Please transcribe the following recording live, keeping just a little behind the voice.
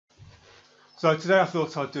So today I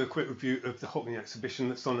thought I'd do a quick review of the Hockney exhibition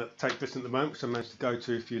that's on at Tate Britain at the moment, which I managed to go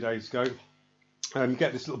to a few days ago. You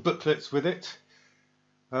get this little booklets with it.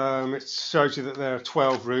 It shows you that there are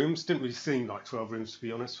 12 rooms. Didn't really seem like 12 rooms, to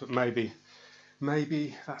be honest, but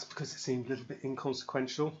maybe that's because it seemed a little bit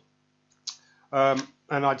inconsequential. And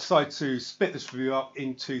I decided to split this review up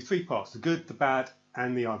into three parts: the good, the bad,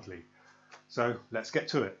 and the ugly. So let's get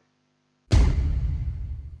to it.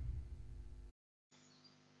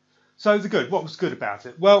 So the good, what was good about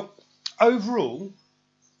it? Well, overall,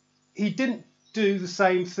 he didn't do the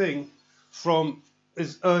same thing from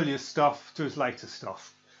his earlier stuff to his later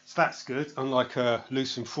stuff. So that's good, unlike a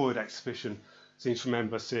Lucian Freud exhibition. I seem to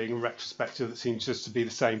remember seeing a retrospective that seemed just to be the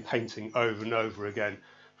same painting over and over again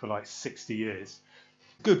for like 60 years.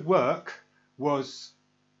 Good work was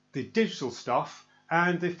the digital stuff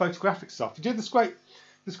and the photographic stuff. He did this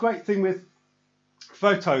great thing with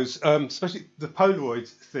photos, especially the Polaroid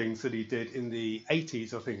things that he did in the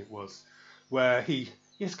 80s, I think it was, where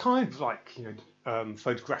it's kind of like,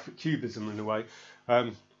 photographic cubism in a way.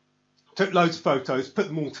 Took loads of photos, put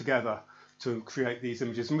them all together to create these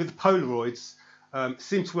images. And with the Polaroids, it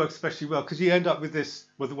seemed to work especially well because you end up with this,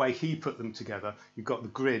 well, the way he put them together, you've got the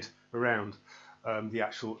grid around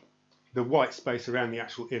the white space around the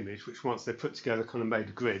actual image, which once they're put together kind of made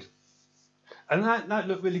a grid. And that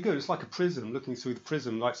looked really good. It's like a prism, looking through the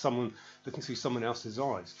prism, like someone looking through someone else's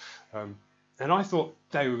eyes. And I thought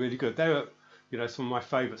they were really good. They were, some of my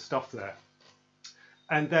favourite stuff there.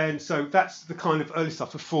 And then, so that's the kind of early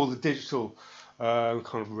stuff before the digital kind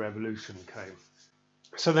of revolution came.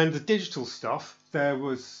 So then the digital stuff, there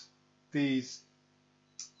was these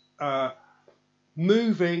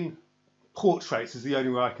moving portraits, is the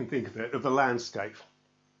only way I can think of it, of the landscape.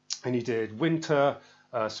 And he did winter,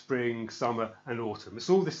 spring, summer and autumn. It's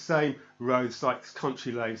all the same road. It's like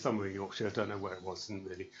country lane somewhere in Yorkshire. I don't know where it was, didn't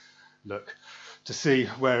really look to see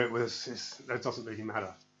where it was. That doesn't really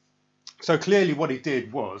matter. So clearly what he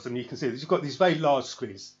did was, and you can see that you've got these very large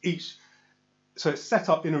screens, so it's set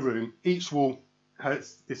up in a room, each wall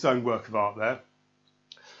has its own work of art there,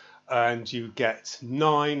 and you get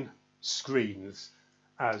 9 screens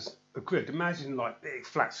as a grid. Imagine like big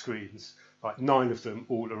flat screens, like 9 of them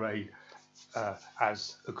all arrayed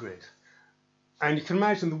as a grid. And you can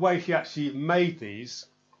imagine the way he actually made these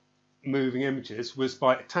moving images was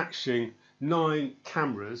by attaching 9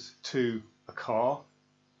 cameras to a car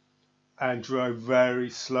and drove very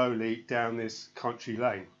slowly down this country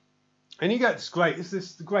lane. And you get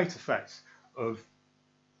the great effect of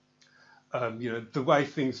the way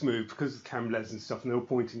things move because of the camera lens and stuff, and they're all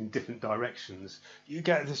pointing in different directions. You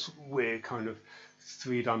get this weird kind of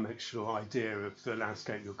 3-dimensional idea of the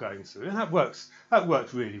landscape you're going through, and that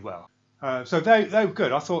worked really well. So they were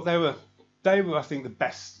good. I thought they were I think the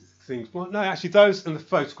best things. Well, no, actually those and the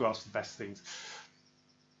photographs are the best things.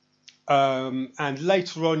 And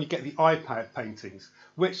later on you get the iPad paintings,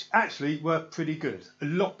 which actually were pretty good, a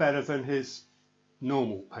lot better than his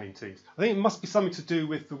normal paintings. I think it must be something to do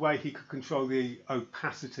with the way he could control the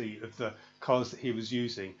opacity of the colours that he was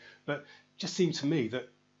using, but it just seemed to me that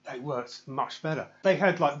they worked much better. They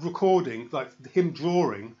had like recording, like him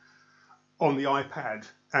drawing on the iPad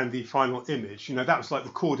and the final image, that was like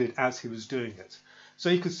recorded as he was doing it. So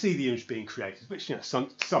you could see the image being created, which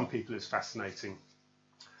some people is fascinating.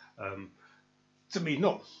 To me,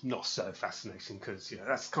 not so fascinating because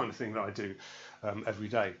that's the kind of thing that I do every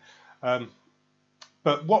day.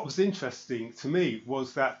 But what was interesting to me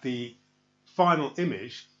was that the final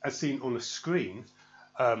image, as seen on the screen,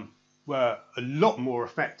 were a lot more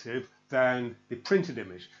effective than the printed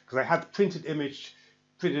image, because they had printed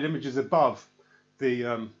images above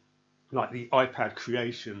the like the iPad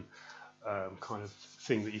creation kind of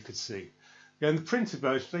thing that you could see. In the printed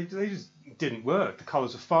version, they just didn't work. The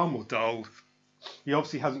colours are far more dulled. He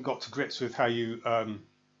obviously hasn't got to grips with how you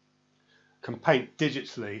can paint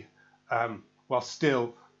digitally while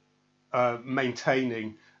still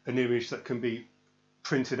maintaining an image that can be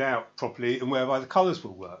printed out properly and whereby the colours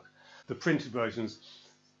will work. The printed versions,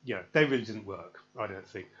 they really didn't work, I don't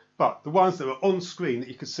think. But the ones that were on screen that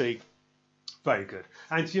you could see, very good.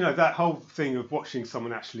 And that whole thing of watching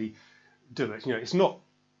someone actually do it, it's not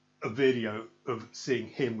a video of seeing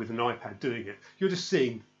him with an iPad doing it. You're just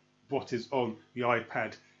seeing what is on the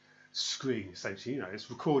iPad screen, essentially. It's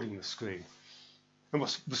recording the screen. And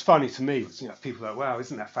what was funny to me was, people are like, wow,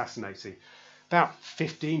 isn't that fascinating? About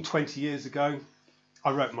 15, 20 years ago,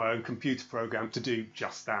 I wrote my own computer program to do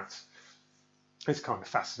just that. It's kind of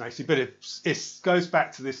fascinating, but it goes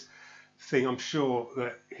back to this thing. I'm sure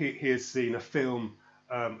that he has seen a film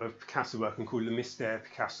of Picasso working called Le Mystère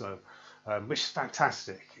Picasso, which is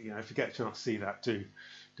fantastic. If you get a chance to see that, do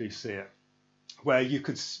see it. where you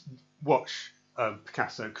could watch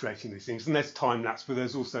Picasso creating these things. And there's time lapse, but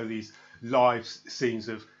there's also these live scenes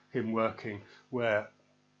of him working where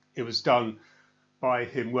it was done by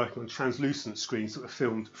him working on translucent screens that were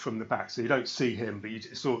filmed from the back, so you don't see him, but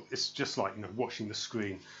it's just like, you know, watching the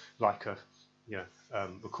screen, like a, you know,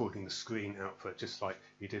 recording the screen output, just like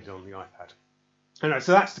he did on the iPad. Anyway,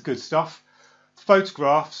 so that's the good stuff.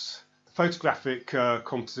 Photographs, the photographic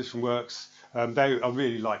composition works. I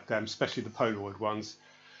really like them, especially the Polaroid ones.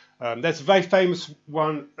 There's a very famous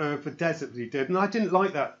one for Desert that he did, and I didn't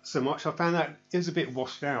like that so much. I found that it was a bit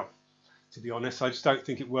washed out, to be honest. I just don't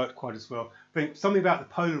think it worked quite as well. I think something about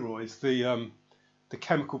the Polaroids, the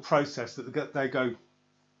chemical process that they go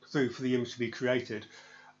through for the image to be created,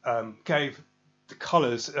 gave the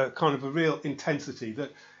colours kind of a real intensity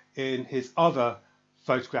that in his other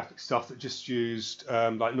photographic stuff that just used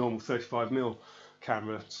like normal 35mm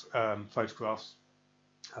camera photographs,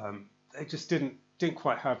 they just didn't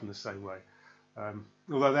quite have in the same way.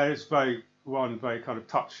 Although there is one very kind of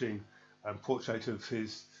touching portrait of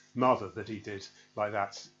his mother that he did like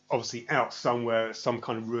that, obviously out somewhere at some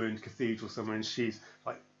kind of ruined cathedral somewhere, and she's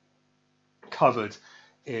like covered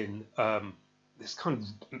in this kind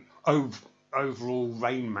of overall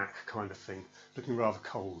rain mac kind of thing, looking rather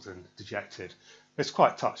cold and dejected. It's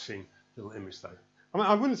quite touching little image though. I mean,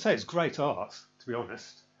 I wouldn't say it's great art, to be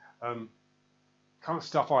honest. Kind of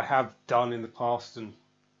stuff I have done in the past, and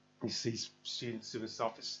you see students doing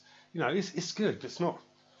stuff. It's, you know, it's good, but it's not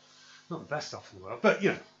the best stuff in the world. But,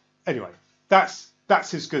 you know, anyway, that's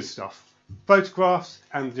his good stuff. Photographs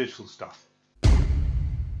and the digital stuff.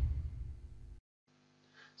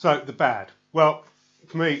 So the bad. Well,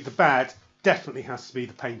 for me, the bad definitely has to be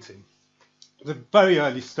the painting. The very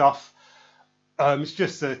early stuff, it's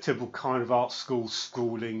just the typical kind of art school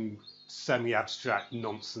schooling, semi-abstract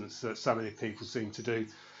nonsense that so many people seem to do.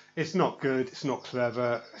 It's not good, it's not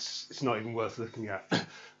clever, it's not even worth looking at.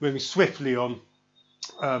 Moving swiftly on,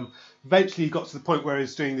 eventually he got to the point where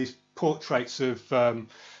he's doing these portraits of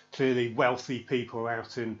clearly wealthy people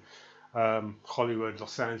out in Hollywood,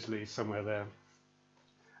 Los Angeles, somewhere there.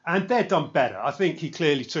 And they're done better. I think he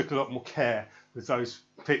clearly took a lot more care with those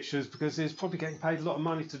pictures because he's probably getting paid a lot of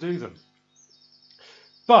money to do them.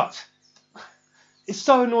 But it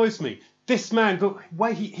so annoys me. This man, the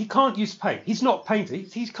way he can't use paint. He's not a painter.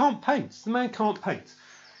 He can't paint. The man can't paint.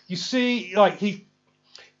 You see, like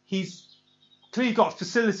he's clearly got a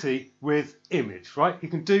facility with image, right? He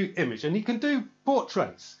can do image and he can do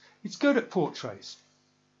portraits. He's good at portraits.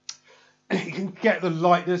 He can get the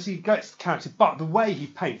lightness, he gets the character, but the way he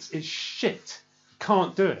paints is shit. He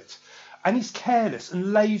can't do it. And he's careless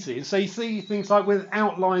and lazy. And so you see things like with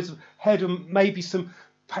outlines of head and maybe some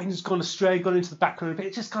paint has gone astray, gone into the background a bit,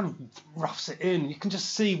 it just kind of roughs it in. You can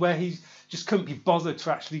just see where he just couldn't be bothered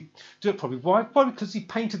to actually do it properly. Why? Probably because he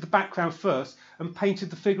painted the background first and painted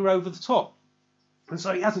the figure over the top. And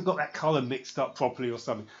so he hasn't got that colour mixed up properly or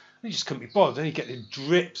something. He just couldn't be bothered. Then you get the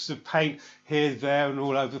drips of paint here, there and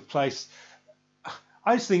all over the place.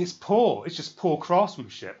 I just think it's poor. It's just poor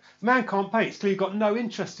craftsmanship. The man can't paint. He's clearly got no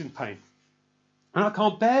interest in paint. And I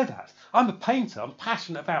can't bear that. I'm a painter. I'm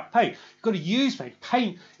passionate about paint. You've got to use paint.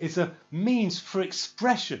 Paint is a means for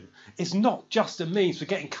expression. It's not just a means for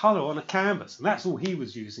getting colour on a canvas. And that's all he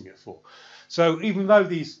was using it for. So even though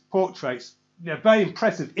these portraits, they're very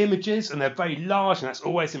impressive images and they're very large, and that's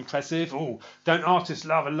always impressive. Oh, don't artists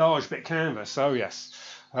love a large bit of canvas? Oh, yes.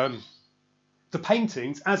 The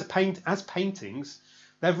paintings, as paintings,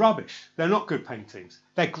 they're rubbish. They're not good paintings.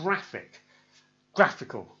 They're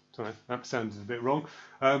graphical. Sorry, that sounded a bit wrong.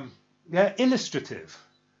 They're illustrative.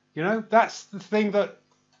 You know, that's the thing that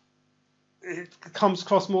it comes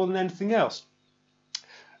across more than anything else.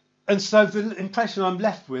 And so the impression I'm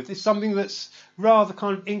left with is something that's rather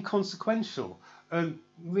kind of inconsequential and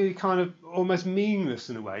really kind of almost meaningless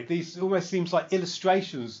in a way. These almost seems like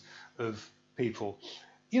illustrations of people.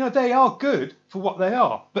 You know, they are good for what they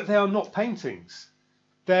are, but they are not paintings.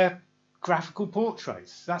 They're graphical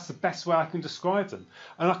portraits. That's the best way I can describe them.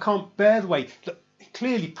 And I can't bear the way he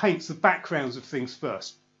clearly paints the backgrounds of things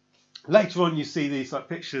first. Later on you see these like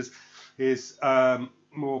pictures is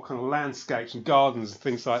more kind of landscapes and gardens and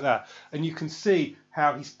things like that. And you can see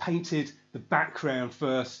how he's painted the background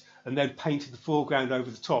first and then painted the foreground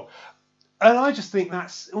over the top. And I just think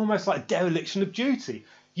that's almost like a dereliction of duty.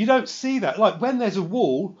 You don't see that. Like when there's a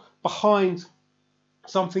wall behind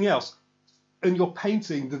something else and you're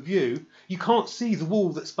painting the view, you can't see the wall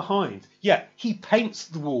that's behind. Yeah, he paints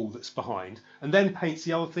the wall that's behind and then paints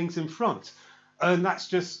the other things in front. And that's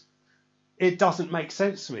just, it doesn't make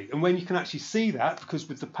sense to me. And when you can actually see that, because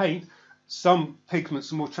with the paint, some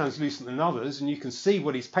pigments are more translucent than others, and you can see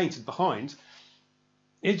what he's painted behind,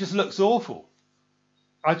 It just looks awful.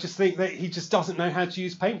 I just think that he just doesn't know how to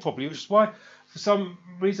use paint properly, which is why, for some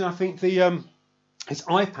reason, I think his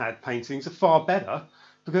iPad paintings are far better,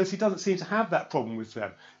 because he doesn't seem to have that problem with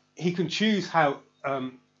them. He can choose how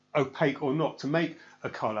opaque or not to make a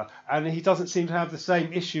colour, and he doesn't seem to have the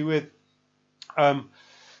same issue with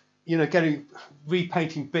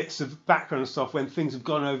repainting bits of background and stuff when things have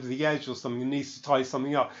gone over the edge or something and needs to tie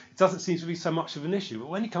something up. It doesn't seem to be so much of an issue, but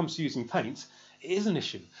when it comes to using paint, it is an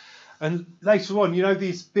issue. And later on,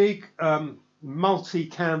 these big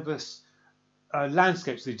multi-canvas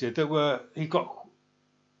landscapes he did, he got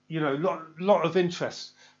lot of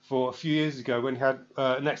interest for a few years ago when he had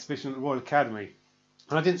an exhibition at the Royal Academy,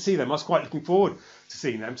 and I didn't see them. I was quite looking forward to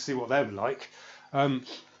seeing them, to see what they were like.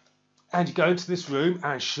 And you go into this room,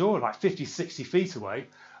 and sure, like 50, 60 feet away,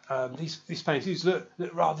 these paintings look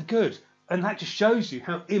rather good. And that just shows you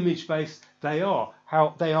how image-based they are,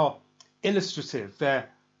 how they are illustrative, they're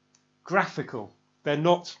graphical, they're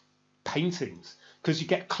not paintings. Because you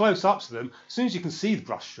get close up to them, as soon as you can see the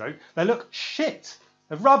brushstroke, they look shit,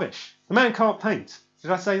 they're rubbish. The man can't paint.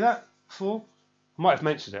 Did I say that before? I might have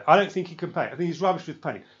mentioned it. I don't think he can paint. I think he's rubbish with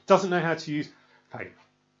paint. Doesn't know how to use paint.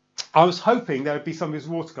 I was hoping there would be some of his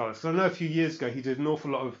watercolours, because I know a few years ago he did an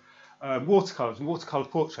awful lot of watercolours and watercolour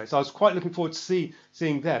portraits. I was quite looking forward to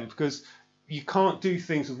seeing them, because you can't do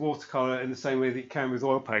things with watercolour in the same way that you can with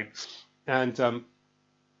oil paint. And I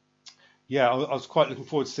was quite looking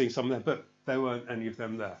forward to seeing some of them, but there weren't any of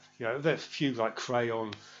them there. There's a few like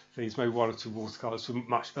crayon things, maybe one or two watercolours from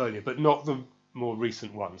much earlier, but not the more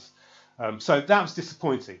recent ones. So that was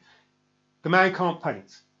disappointing. The man can't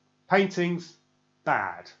paint. Paintings,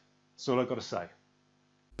 bad. That's all I've got to say.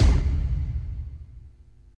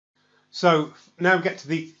 So now we get to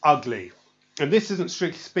the ugly. And this isn't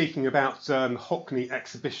strictly speaking about the Hockney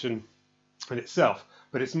exhibition in itself,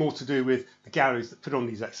 but it's more to do with the galleries that put on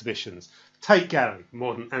these exhibitions. Tate Gallery,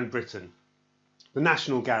 Modern and Britain, the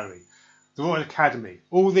National Gallery, the Royal Academy,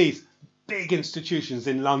 all these big institutions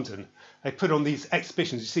in London, they put on these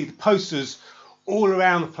exhibitions. You see the posters all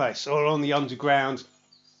around the place, all on the underground,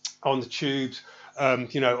 on the tubes, on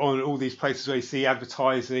all these places where you see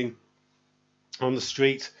advertising on the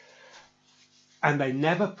street. And they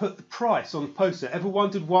never put the price on the poster. Ever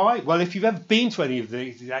wondered why? Well, if you've ever been to any of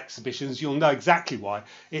these exhibitions, you'll know exactly why.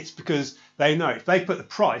 It's because they know if they put the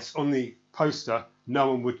price on the poster,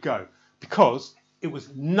 no one would go. Because it was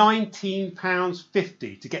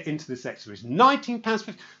 £19.50 to get into this exhibition.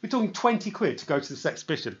 £19.50. We're talking 20 quid to go to this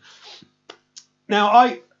exhibition. Now,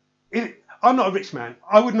 I'm not a rich man.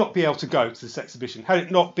 I would not be able to go to this exhibition had it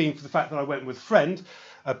not been for the fact that I went with a friend,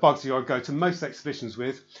 Bugsy, who I go to most exhibitions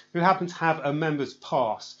with, who happened to have a member's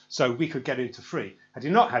pass, so we could get in for free. Had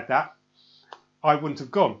he not had that, I wouldn't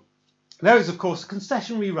have gone. There is, of course, a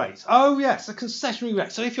concessionary rate. Oh, yes, a concessionary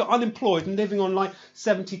rate. So if you're unemployed and living on like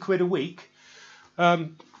 70 quid a week,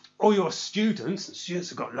 or you're a student, students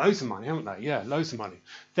have got loads of money, haven't they? Yeah, loads of money.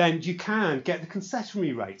 Then you can get the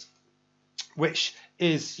concessionary rate, which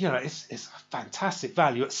is, it's a fantastic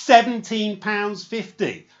value at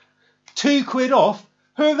 £17.50. £2 off.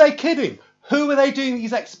 Who are they kidding? Who are they doing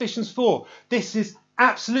these exhibitions for? This is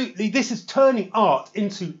turning art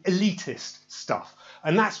into elitist stuff.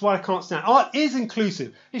 And that's why I can't stand. Art is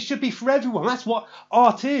inclusive. It should be for everyone. That's what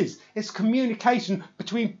art is. It's communication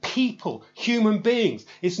between people, human beings.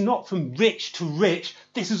 It's not from rich to rich.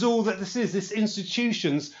 This is all that this is. This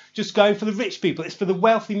institution's just going for the rich people. It's for the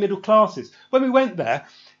wealthy middle classes. When we went there,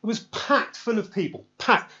 it was packed full of people.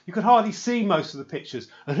 Packed. You could hardly see most of the pictures.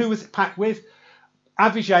 And who was it packed with?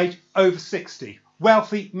 Average age over 60.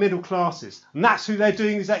 Wealthy middle classes. And that's who they're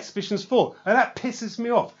doing these exhibitions for. And that pisses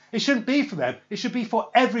me off. It shouldn't be for them. It should be for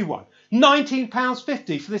everyone.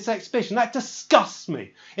 £19.50 for this exhibition. That disgusts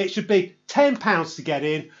me. It should be £10 to get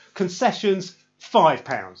in. Concessions,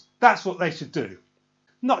 £5. That's what they should do.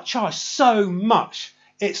 Not charge so much.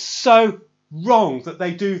 It's so wrong that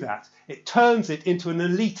they do that. It turns it into an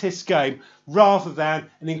elitist game rather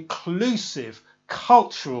than an inclusive,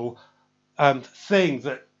 cultural thing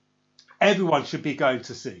that everyone should be going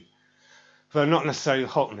to see. Though not necessarily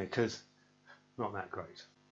Hockney, because not that great.